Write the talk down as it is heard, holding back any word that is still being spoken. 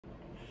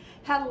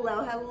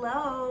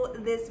Hello.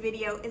 This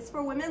video is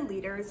for women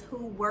leaders who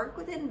work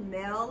within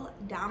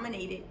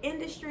male-dominated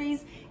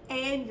industries,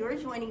 and you're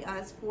joining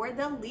us for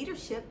the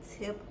leadership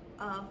tip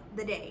of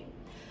the day.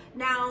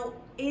 Now,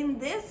 in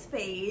this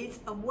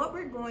phase of what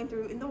we're going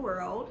through in the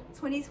world,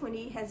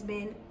 2020 has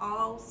been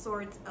all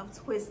sorts of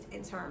twists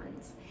and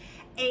turns.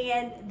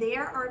 And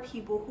there are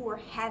people who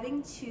are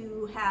having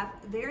to have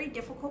very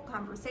difficult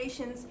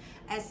conversations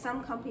as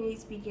some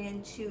companies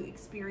begin to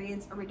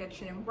experience a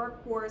reduction in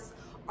workforce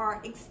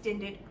or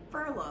extended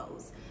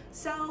furloughs.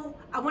 So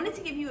I wanted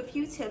to give you a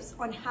few tips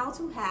on how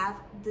to have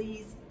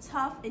these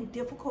tough and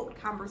difficult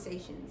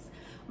conversations.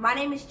 My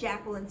name is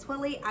Jacqueline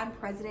Twillie. I'm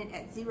president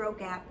at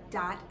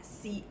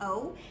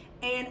zerogap.co,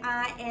 and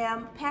I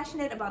am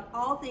passionate about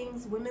all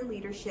things women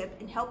leadership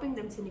and helping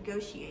them to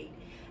negotiate.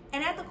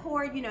 And at the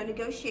core,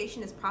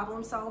 negotiation is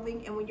problem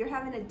solving, and when you're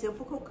having a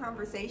difficult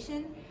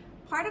conversation,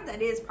 part of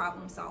that is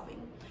problem solving.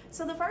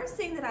 So the first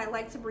thing that I'd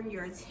like to bring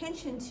your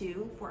attention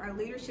to for our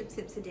leadership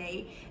tip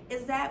today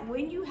is that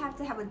when you have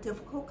to have a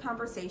difficult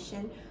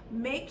conversation,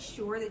 make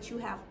sure that you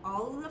have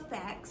all of the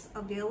facts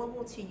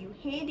available to you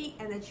handy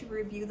and that you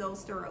review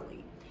those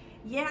thoroughly.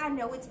 Yeah, I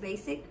know it's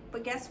basic,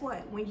 but guess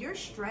what? When you're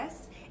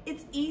stressed,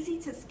 it's easy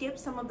to skip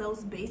some of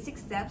those basic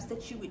steps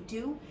that you would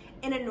do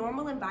in a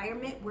normal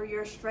environment where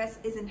your stress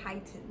isn't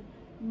heightened.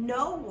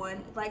 No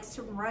one likes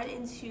to run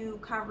into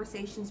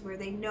conversations where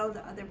they know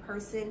the other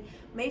person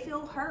may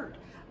feel hurt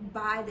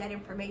by that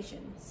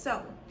information.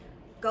 So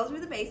go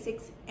through the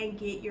basics and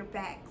get your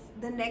facts.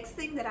 The next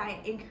thing that I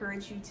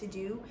encourage you to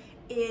do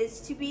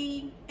is to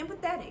be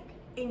empathetic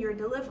in your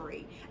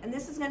delivery, and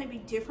this is going to be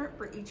different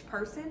for each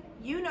person.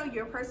 You know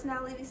your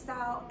personality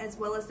style as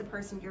well as the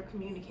person you're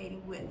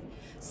communicating with.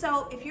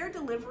 So if you're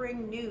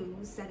delivering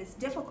news that is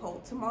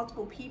difficult to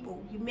multiple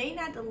people, you may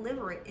not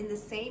deliver it in the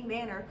same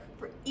manner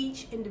for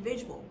each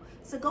individual.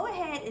 So go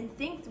ahead and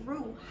think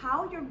through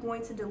how you're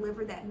going to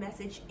deliver that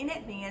message in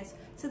advance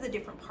to the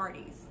different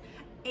parties.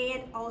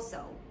 And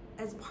also,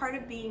 as part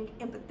of being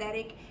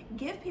empathetic,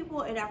 give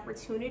people an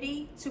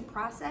opportunity to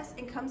process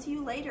and come to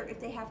you later if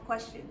they have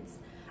questions.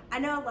 I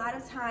know a lot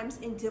of times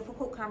in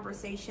difficult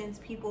conversations,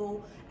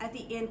 people at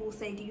the end will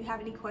say, "Do you have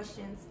any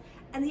questions?"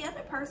 And the other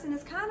person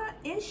is kind of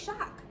in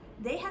shock.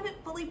 They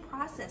haven't fully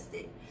processed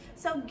it.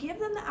 So give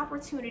them the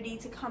opportunity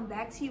to come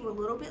back to you a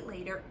little bit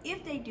later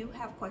if they do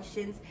have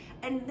questions,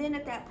 and then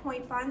at that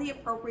point, find the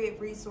appropriate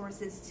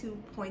resources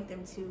to point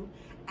them to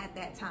at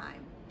that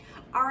time.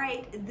 All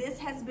right, this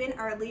has been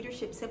our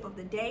leadership tip of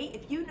the day.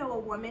 If you know a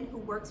woman who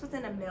works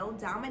within a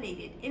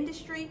male-dominated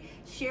industry,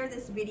 share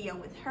this video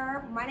with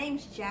her. My name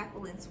is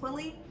Jacqueline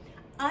Twillie.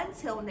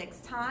 Until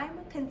next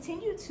time,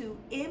 continue to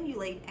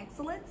emulate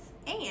excellence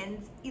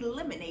and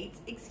eliminate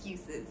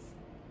excuses.